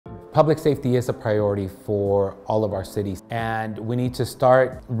Public safety is a priority for all of our cities, and we need to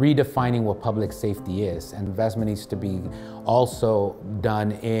start redefining what public safety is. And investment needs to be also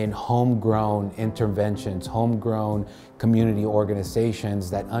done in homegrown interventions, homegrown community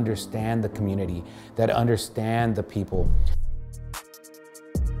organizations that understand the community, that understand the people.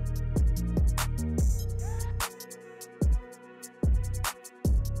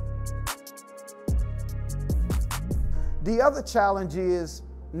 The other challenge is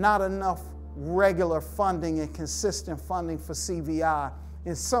not enough regular funding and consistent funding for CVI.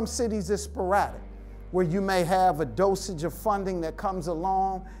 In some cities it's sporadic, where you may have a dosage of funding that comes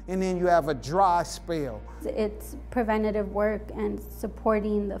along and then you have a dry spell. It's preventative work and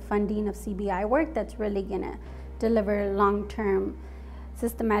supporting the funding of CBI work that's really gonna deliver long-term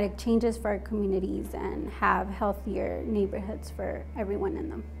systematic changes for our communities and have healthier neighborhoods for everyone in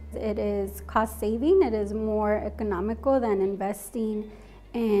them. It is cost saving, it is more economical than investing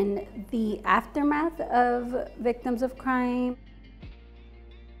in the aftermath of victims of crime.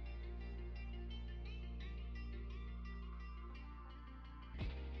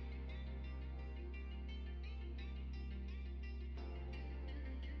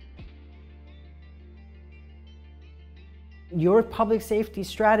 Your public safety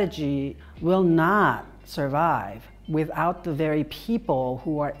strategy will not survive without the very people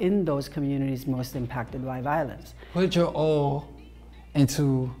who are in those communities most impacted by violence. Put your all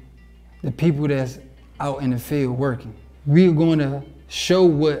into the people that's out in the field working. We're going to show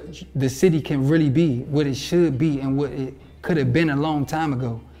what the city can really be, what it should be, and what it could have been a long time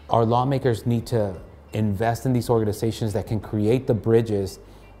ago. Our lawmakers need to invest in these organizations that can create the bridges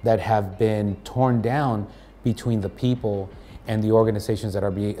that have been torn down between the people and the organizations that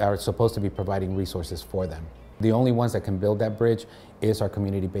are supposed to be providing resources for them. The only ones that can build that bridge is our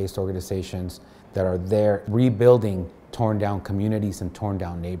community-based organizations that are there rebuilding torn down communities and torn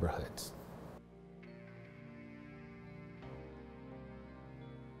down neighborhoods.